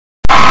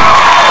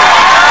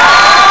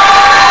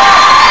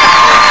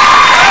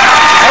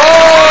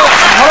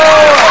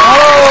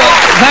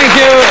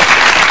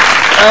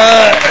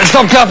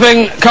Stop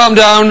clapping, calm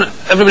down,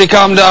 everybody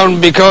calm down,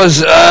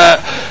 because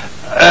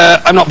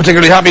I'm not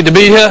particularly happy to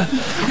be here.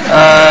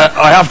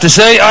 I have to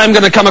say, I'm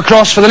going to come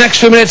across, for the next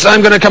few minutes,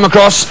 I'm going to come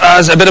across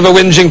as a bit of a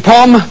whinging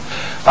pom.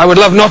 I would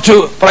love not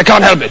to, but I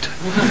can't help it.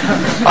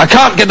 I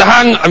can't get the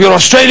hang of your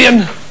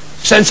Australian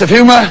sense of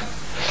humour.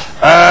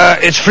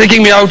 It's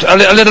freaking me out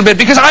a little bit,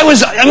 because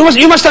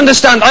you must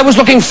understand, I was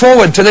looking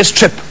forward to this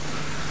trip.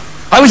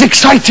 I was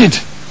excited.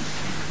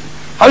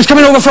 I was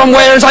coming over from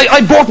Wales. I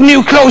bought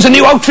new clothes, a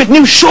new outfit,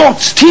 new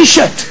shorts,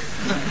 t-shirt,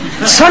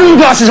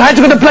 sunglasses. I had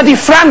to go to bloody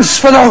France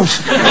for those.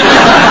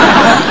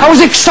 I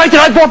was excited.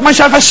 I bought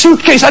myself a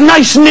suitcase, a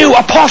nice new,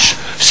 a posh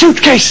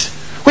suitcase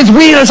with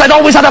wheels. I'd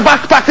always had a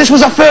backpack. This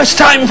was a first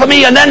time for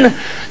me. And then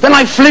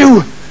I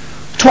flew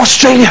to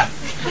Australia.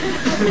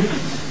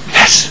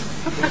 Yes.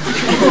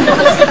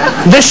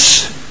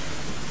 This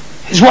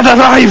is what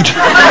arrived.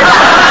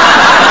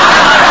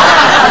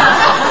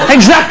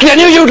 Exactly, I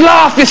knew you'd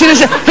laugh. You see,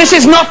 this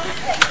is not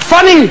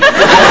funny.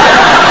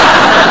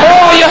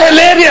 Oh, you're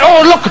hilarious.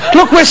 Oh,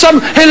 look where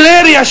some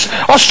hilarious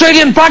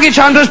Australian baggage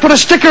handlers put a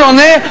sticker on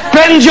there.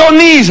 Bend your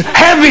knees.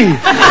 Heavy.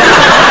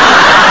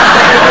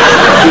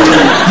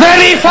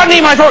 Very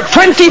funny, my friend.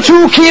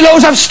 22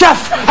 kilos of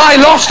stuff I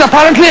lost,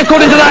 apparently,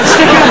 according to that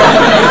sticker.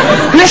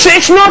 Listen,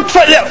 it's not...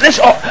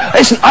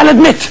 Listen, I'll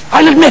admit,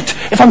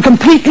 if I'm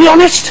completely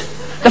honest,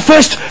 the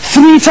first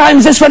 3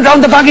 times this went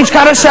round the baggage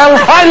carousel,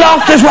 I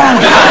laughed as well.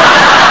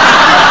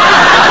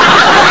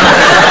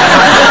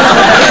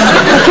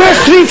 The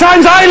first 3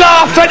 times I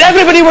laughed, right?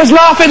 Everybody was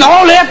laughing, the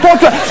whole airport.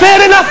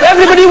 Fair enough,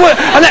 everybody was.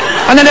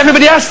 And then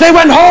everybody else, they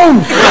went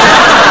home.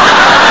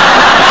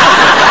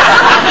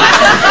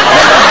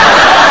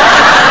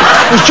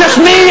 It was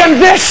just me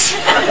and this.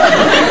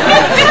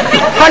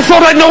 I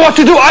thought I'd know what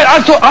to do.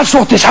 I thought, I'll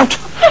sort this out.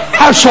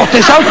 I'll sort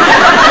this out.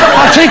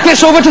 I'll take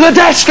this over to the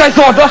desk, I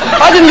thought.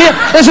 I didn't hear.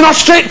 There's an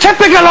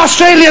typical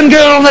Australian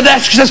girl on the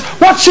desk. She says,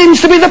 what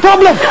seems to be the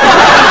problem?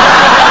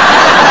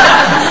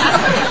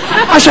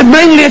 I said,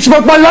 mainly it's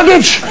about my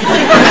luggage.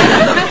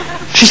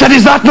 She said,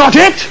 is that not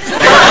it?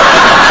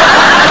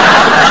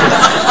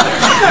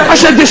 I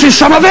said, this is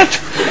some of it.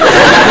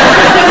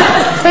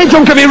 Hey,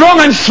 don't get me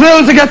wrong, I'm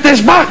thrilled to get this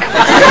back.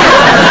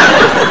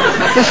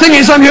 The thing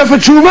is, I'm here for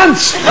 2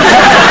 months.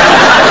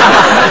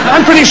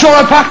 I'm pretty sure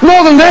I packed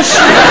more than this.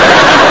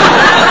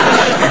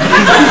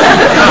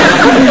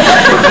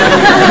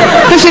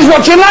 This is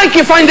what you like,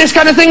 you find this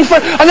kind of thing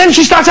and then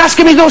she starts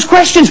asking me those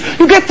questions.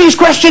 You get these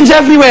questions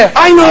everywhere.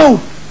 I know.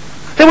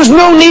 There was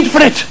no need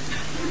for it.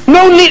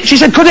 No need. She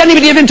said, could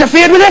anybody have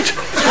interfered with it?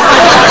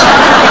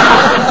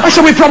 I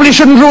said, we probably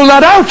shouldn't rule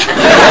that out.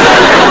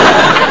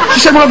 She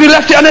said, well, have you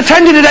left it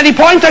unattended at any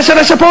point? I said,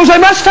 I suppose I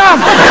must have.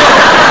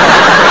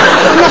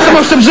 I'm not the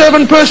most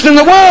observant person in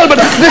the world, but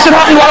this had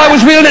happened while I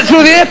was wheeling it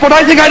through the airport.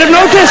 I think I'd have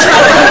noticed.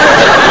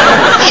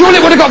 Surely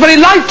it would have got very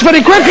light very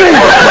quickly.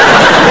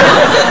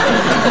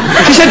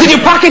 She said, did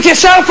you pack it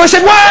yourself? I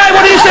said, why?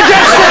 What are you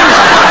suggesting?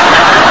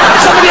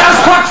 Somebody else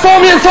packed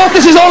for me and thought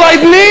this is all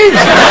I'd need.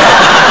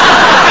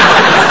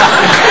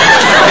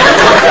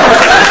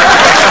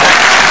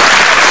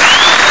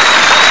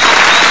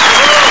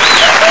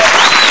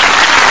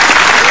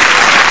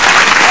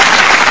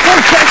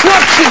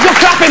 You're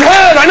clapping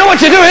her. I know what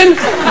you're doing.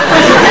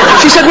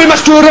 She said, we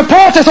must do a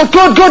report. I thought,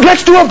 good,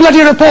 let's do a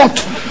bloody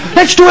report.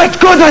 Let's do it.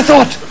 Good, I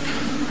thought.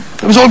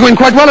 It was all going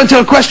quite well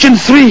until question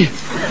 3.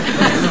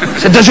 I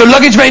said, does your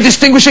luggage have any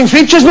distinguishing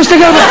features, Mr.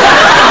 Gilbert?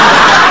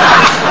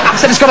 I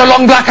said, it's got a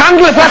long black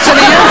handle, if that's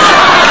any use.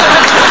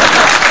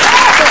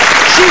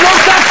 She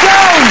wrote that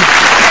down.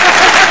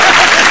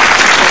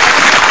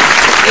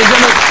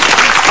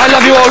 I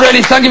love you all,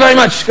 really. Thank you very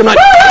much. Good night.